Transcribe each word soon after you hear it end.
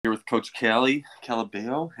Coach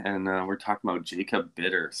Calabeo, and we're talking about Jacob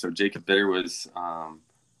Bitter. So Jacob Bitter was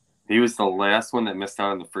he was the last one that missed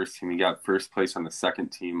out on the first team. He got first place on the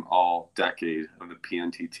second team all decade of the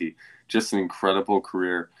PNTT. Just an incredible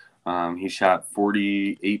career. He shot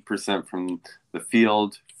 48% from the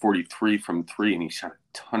field, 43 from three, and he shot a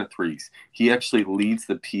ton of threes. He actually leads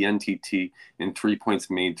the PNTT in 3 points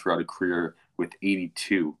made throughout a career with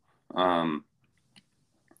 82.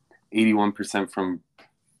 81% from,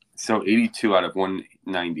 so 82 out of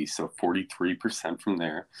 190, so 43% from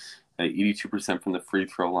there. 82% from the free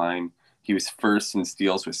throw line. He was first in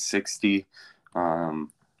steals with 60.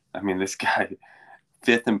 This guy,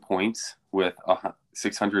 fifth in points with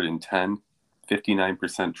 610,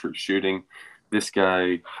 59% true shooting. This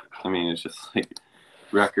guy, it's just like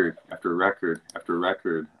record after record after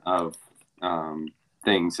record of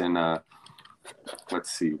things. And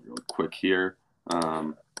let's see real quick here.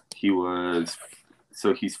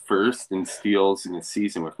 He's first in steals in a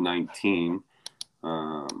season with 19.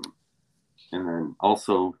 And then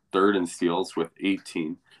also third in steals with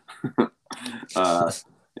 18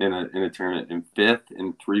 in a tournament, and fifth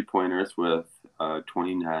in 3-pointers with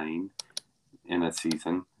 29 in a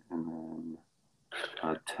season, and then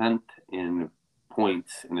 10th in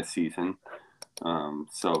points in a season.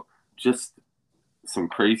 So just some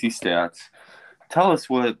crazy stats. Tell us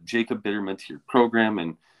what Jacob Bitter meant to your program,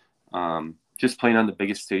 and just playing on the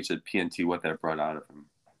biggest stage at PNT, what that brought out of him.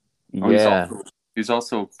 Yeah. He's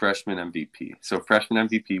also freshman MVP. So freshman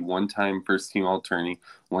MVP, one-time first-team all-tourney,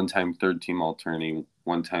 one-time third-team all-tourney,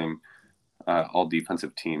 one-time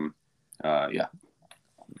all-defensive team.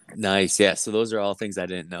 Nice. Yeah. So those are all things I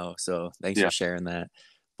didn't know. So thanks for sharing that.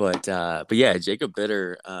 But yeah, Jacob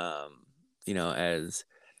Bitter, as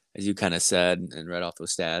you kind of said and read off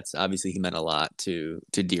those stats, obviously he meant a lot to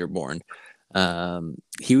Dearborn.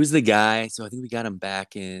 He was the guy. So I think we got him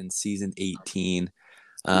back in season 18.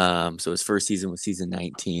 So his first season was season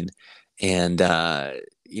 19. And,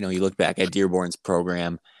 you look back at Dearborn's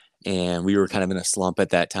program, and we were kind of in a slump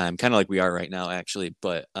at that time, kind of like we are right now, actually.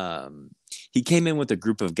 But he came in with a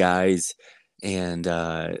group of guys, and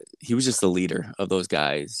he was just the leader of those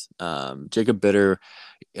guys. Jacob Bitter,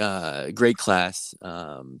 great class.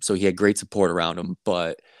 So he had great support around him,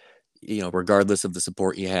 but regardless of the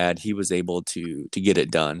support he had, he was able to get it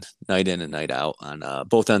done night in and night out on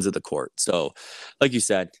both ends of the court. So, like you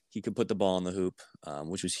said, he could put the ball in the hoop,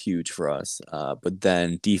 which was huge for us. But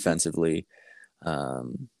then defensively,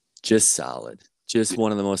 just solid, just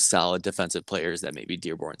one of the most solid defensive players that maybe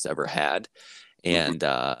Dearborn's ever had. And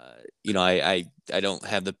I don't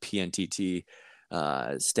have the PNTT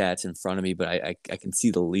stats in front of me, but I can see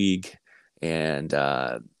the league, and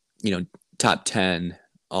top 10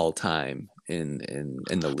 all time in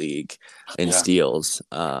the league in steals.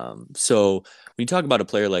 So when you talk about a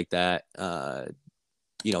player like that,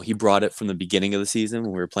 he brought it from the beginning of the season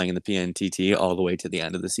when we were playing in the PNTT all the way to the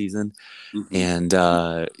end of the season. Mm-hmm. And,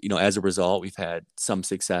 as a result, we've had some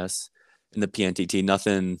success in the PNTT,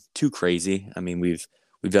 nothing too crazy. We've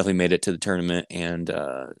definitely made it to the tournament and,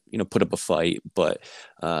 put up a fight, but,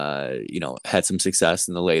 had some success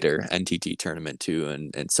in the later NTT tournament too.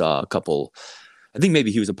 And saw a couple, I think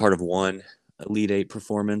maybe he was a part of one Elite Eight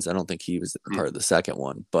performance. I don't think he was a part of the second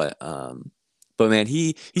one, but man,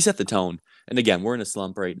 he set the tone. And again, we're in a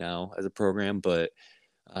slump right now as a program, but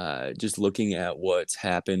just looking at what's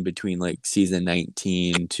happened between like season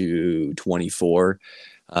 19 to 24,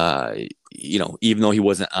 even though he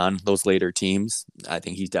wasn't on those later teams, I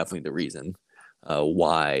think he's definitely the reason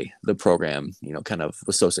why the program, kind of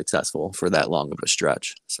was so successful for that long of a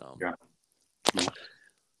stretch. So yeah.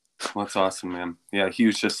 Well, that's awesome, man. Yeah, he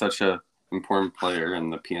was just such a important player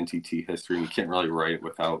in the PNTT history. You can't really write it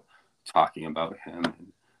without talking about him.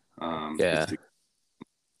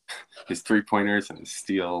 His 3-pointers and his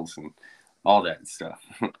steals and all that stuff.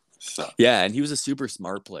 So yeah, and he was a super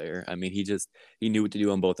smart player. He knew what to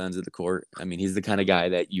do on both ends of the court. He's the kind of guy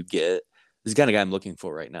that you get. This kind of guy I'm looking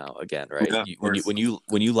for right now. Again, right? Yeah, when you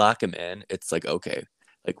lock him in, it's like, okay,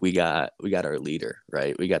 like we got our leader,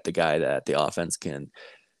 right? We got the guy that the offense can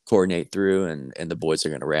coordinate through, and the boys are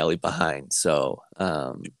going to rally behind. So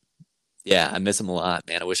I miss him a lot,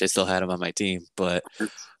 man. I wish I still had him on my team, but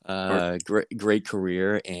great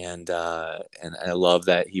career, and I love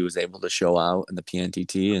that he was able to show out in the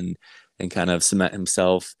PNTT and kind of cement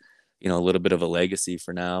himself, a little bit of a legacy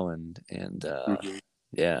for now, and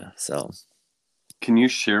so. Can you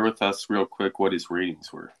share with us real quick what his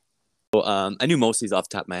ratings were? Well, I knew most of these off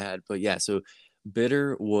the top of my head, but yeah, so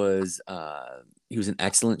Bitter was he was an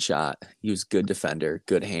excellent shot. He was good defender,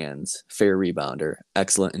 good hands, fair rebounder,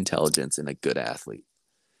 excellent intelligence, and a good athlete.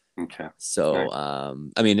 Okay. All So, right.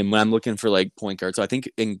 I mean, and when I'm looking for like point guard, so I think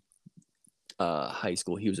in high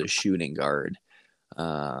school he was a shooting guard.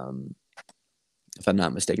 Um, if I'm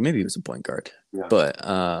not mistaken, maybe he was a point guard. Yeah.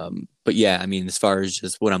 But yeah, I mean, as far as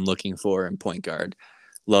just what I'm looking for in point guard,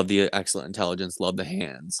 love the excellent intelligence, love the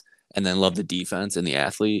hands, and then love the defense and the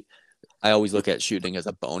athlete. I always look at shooting as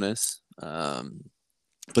a bonus.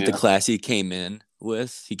 But the Yeah. class he came in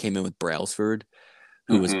with Brailsford,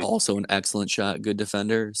 who was Hmm. also an excellent shot, good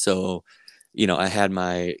defender. So, I had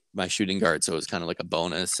my shooting guard, so it was kind of like a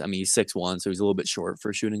bonus. I mean, he's 6'1", so he's a little bit short for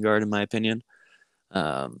a shooting guard in my opinion.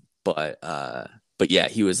 Um, but uh, but yeah,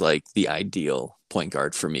 he was like the ideal point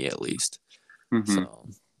guard for me at least. Hmm. So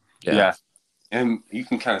yeah, Yeah. And you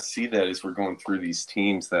can kind of see that as we're going through these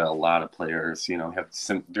teams that a lot of players, have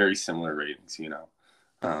very similar ratings,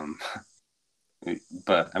 Um,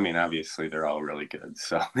 but I mean, obviously they're all really good.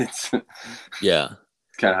 So it's kind yeah,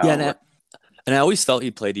 of yeah, how it works. and I always felt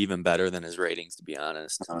he played even better than his ratings, to be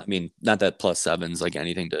honest. Uh, I mean, not that plus sevens like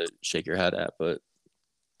anything to shake your head at, but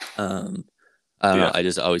um, I don't know. yeah. I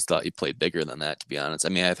just always thought he played bigger than that, to be honest. I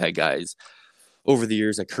mean, I've had guys over the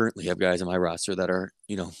years. I currently have guys on my roster that are,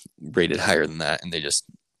 rated higher than that, and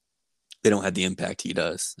they don't have the impact he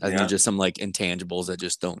does. I think there's Yeah. just some like intangibles that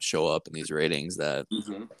just don't show up in these ratings that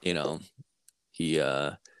Hmm. you know he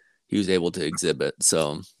uh he was able to exhibit.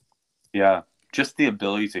 So Yeah. Just the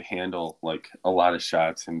ability to handle like a lot of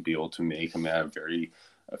shots and be able to make them at a very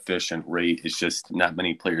efficient rate is just not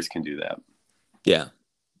many players can do that. yeah,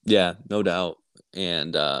 yeah, no doubt.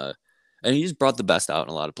 And he just brought the best out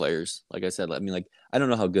in a lot of players. Like I said, I mean, like I don't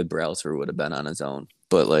know how good Brailsford would have been on his own,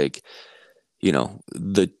 but like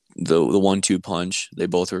the 1-2 punch, they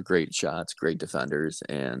both were great shots, great defenders,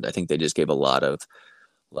 and I think they just gave a lot of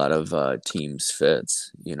teams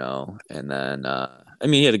fits, and then I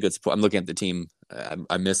mean he had a good support. I'm looking at the team.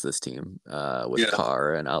 I miss this team with Yeah.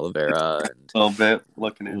 Carr and Oliveira and A little bit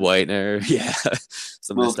looking at it. Whitener. Yeah,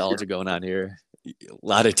 some Little tear. nostalgia going on here. A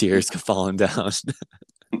lot of tears falling down.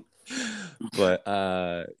 But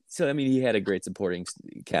so I mean he had a great supporting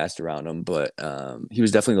cast around him, but he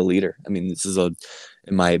was definitely the leader. I mean this is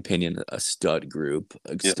in my opinion, a stud group,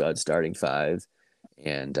 a Yeah, stud starting five,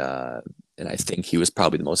 and I think he was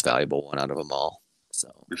probably the most valuable one out of them all.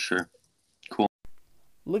 So for sure. Cool.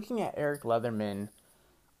 Looking at Eric Leatherman,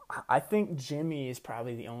 I think Jimmy is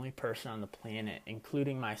probably the only person on the planet,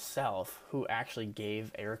 including myself, who actually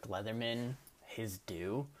gave Eric Leatherman his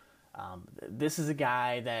due. This is a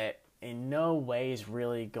guy that in no way is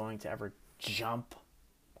really going to ever jump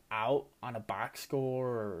out on a box score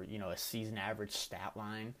or a season average stat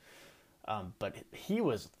line. But he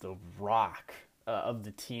was the rock of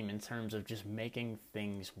the team in terms of just making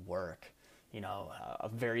things work. A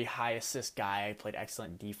very high assist guy, played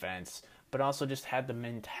excellent defense, but also just had the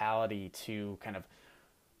mentality to kind of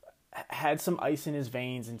had some ice in his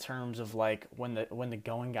veins in terms of like when the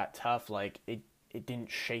going got tough, like it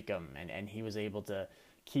didn't shake him, and he was able to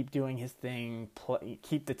keep doing his thing,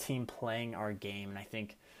 keep the team playing our game, and I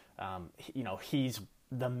think he's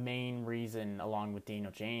the main reason, along with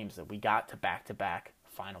Daniel James, that we got to back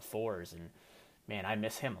Final Fours, and man, I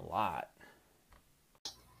miss him a lot.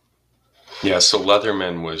 Yeah, so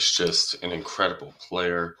Leatherman was just an incredible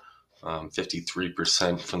player.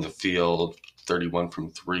 53% from the field, 31 from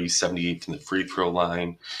three, 78 from the free throw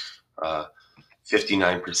line, uh,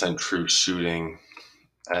 59% true shooting.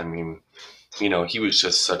 I mean, he was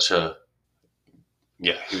just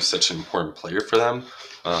he was such an important player for them.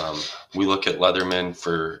 We look at Leatherman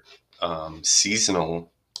for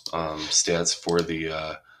seasonal stats for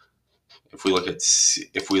the if we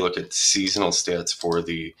look at seasonal stats for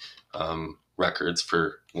the records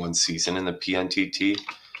for one season in the PNTT.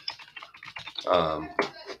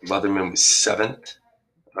 Leatherman was seventh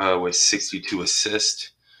with 62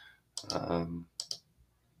 assists. Um,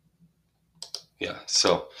 yeah,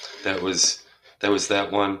 so that was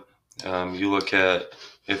that one. You look at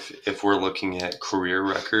if we're looking at career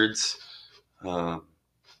records, um,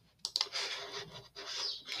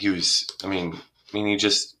 he was.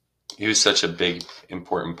 He was such a big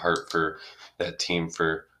important part for that team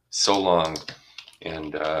for so long,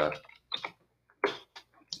 and let's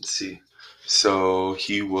see. So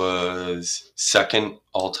he was second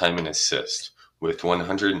all time in assists with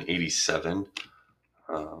 187.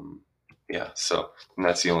 And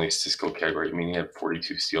that's the only statistical category. I mean, he had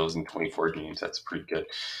 42 steals in 24 games. That's pretty good.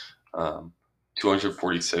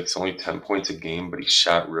 246, only 10 points a game, but he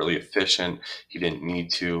shot really efficient. He didn't need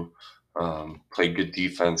to. Played good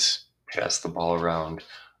defense, passed the ball around.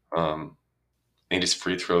 Made his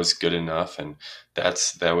free throws good enough, and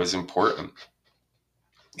that was important.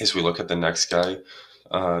 As we look at the next guy,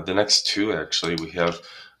 the next two actually, we have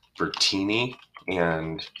Bertini,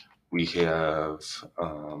 and we have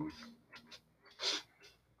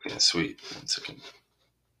sweet. 1 second.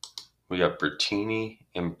 We got Bertini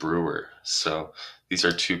and Brewer. So these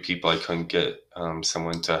are two people I couldn't get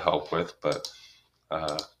someone to help with, but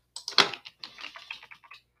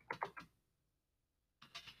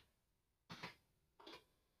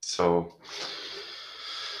so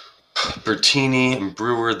Bertini and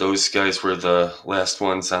Brewer, those guys were the last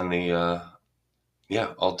ones on the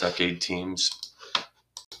all-decade teams.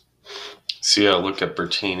 So yeah, look at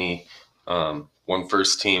Bertini, won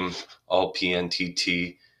first team all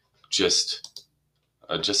PNTT, just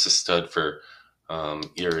a stud for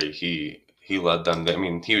Erie. He led them. I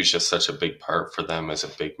mean, he was just such a big part for them as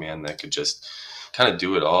a big man that could just kind of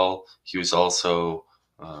do it all. He was also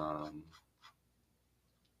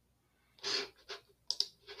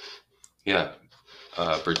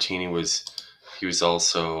Bertini was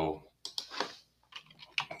also,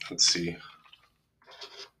 let's see,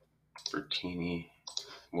 Bertini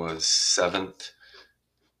was seventh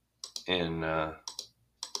in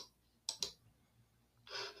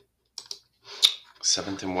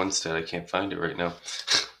one stat. I can't find it right now.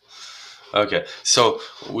 Okay, so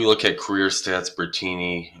we look at career stats.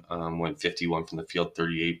 Bertini went 51 from the field,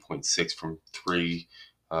 38.6 from three,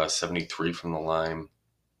 73 from the line,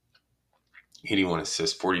 81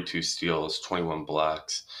 assists, 42 steals, 21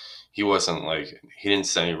 blocks. He didn't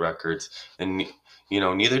set any records, and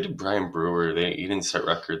neither did Brian Brewer. He didn't set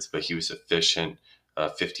records, but he was efficient,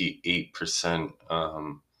 58%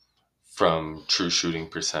 from true shooting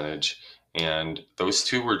percentage, and those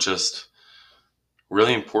two were just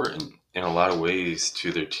really important in a lot of ways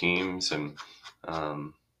to their teams. And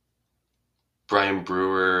Brian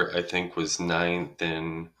Brewer, I think, was ninth,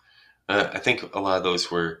 and I think a lot of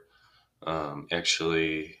those were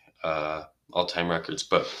actually all-time records,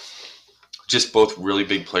 but just both really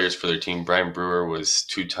big players for their team. Brian Brewer was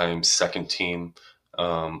 2 times second team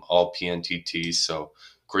all PNTT, so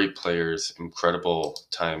great players, incredible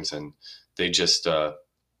times, and they just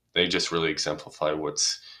really exemplify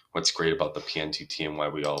what's great about the PNTT and why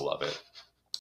we all love it.